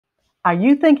Are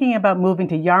you thinking about moving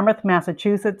to Yarmouth,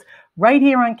 Massachusetts, right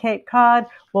here on Cape Cod?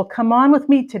 Well, come on with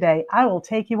me today. I will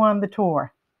take you on the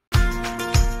tour.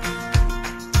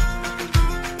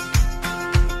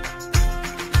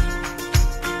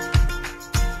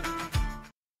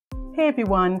 Hey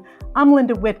everyone, I'm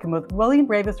Linda Whitcomb with William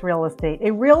Ravis Real Estate,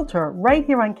 a realtor right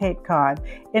here on Cape Cod.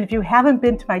 And if you haven't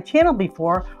been to my channel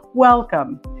before,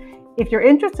 welcome. If you're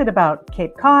interested about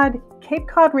Cape Cod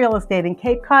real estate, and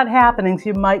Cape Cod happenings,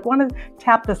 you might want to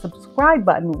tap the subscribe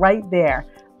button right there.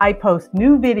 I post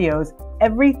new videos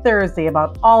every Thursday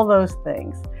about all those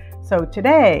things. So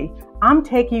today, I'm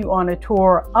taking you on a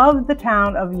tour of the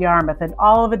town of Yarmouth and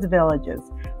all of its villages.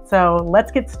 So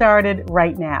let's get started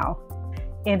right now.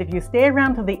 And if you stay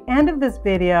around to the end of this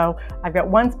video, I've got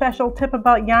one special tip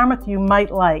about Yarmouth you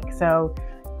might like, so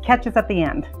catch us at the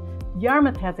end.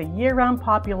 Yarmouth has a year-round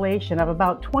population of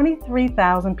about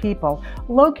 23,000 people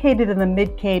located in the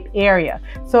Mid-Cape area.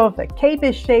 So if the Cape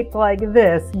is shaped like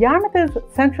this, Yarmouth is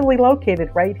centrally located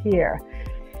right here,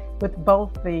 with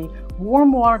both the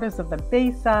warm waters of the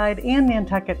Bayside and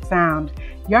Nantucket Sound.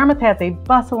 Yarmouth has a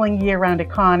bustling year-round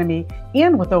economy,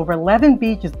 and with over 11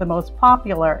 beaches, the most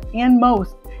popular and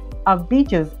most of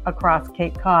beaches across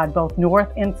Cape Cod, both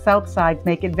north and south sides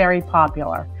make it very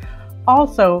popular.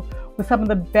 Also, with some of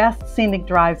the best scenic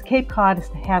drives Cape Cod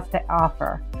has to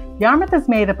offer. Yarmouth is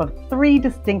made up of 3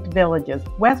 distinct villages: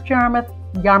 West Yarmouth,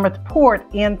 Yarmouthport,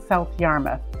 and South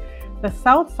Yarmouth. The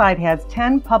south side has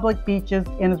 10 public beaches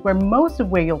and is where most of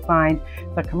where you'll find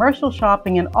the commercial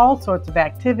shopping and all sorts of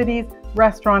activities,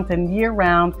 restaurants, and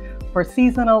year-round for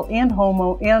seasonal and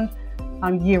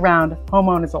year-round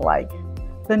homeowners alike.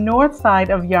 The north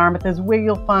side of Yarmouth is where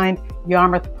you'll find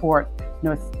Yarmouthport,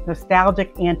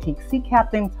 nostalgic antique sea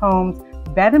captains' homes,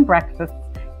 bed and breakfasts,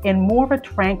 and more of a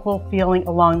tranquil feeling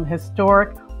along the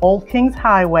historic Old Kings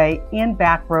Highway and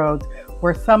back roads,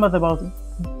 where some of the most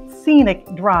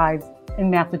scenic drives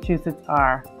in Massachusetts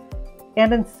are.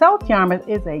 And in South Yarmouth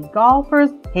is a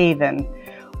golfer's haven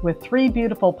with 3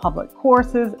 beautiful public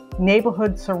courses.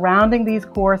 Neighborhoods surrounding these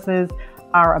courses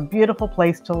are a beautiful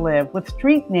place to live, with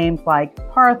street names like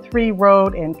Par 3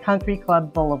 Road and Country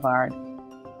Club Boulevard.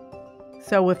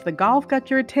 So if the golf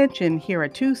got your attention, here are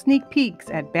 2 sneak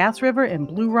peeks at Bass River and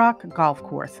Blue Rock golf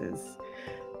courses.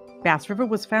 Bass River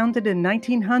was founded in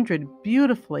 1900,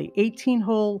 beautifully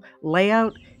 18-hole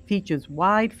layout, features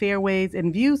wide fairways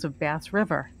and views of Bass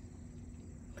River.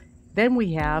 Then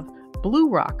we have Blue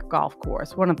Rock Golf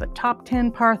Course, one of the top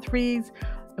 10 par 3s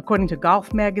according to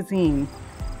Golf Magazine.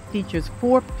 Features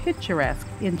 4 picturesque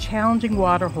and challenging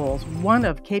water holes, one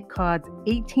of Cape Cod's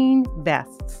 18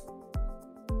 bests.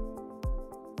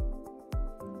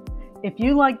 If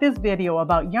you like this video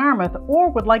about Yarmouth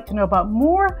or would like to know about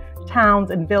more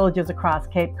towns and villages across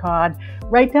Cape Cod,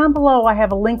 right down below I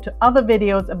have a link to other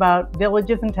videos about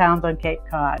villages and towns on Cape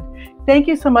Cod. Thank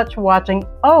you so much for watching.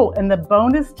 Oh, and the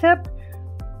bonus tip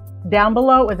down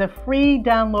below is a free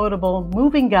downloadable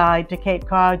moving guide to Cape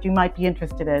Cod you might be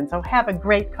interested in. So have a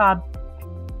great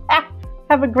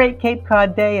Cape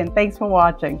Cod day, and thanks for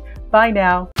watching. Bye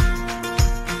now.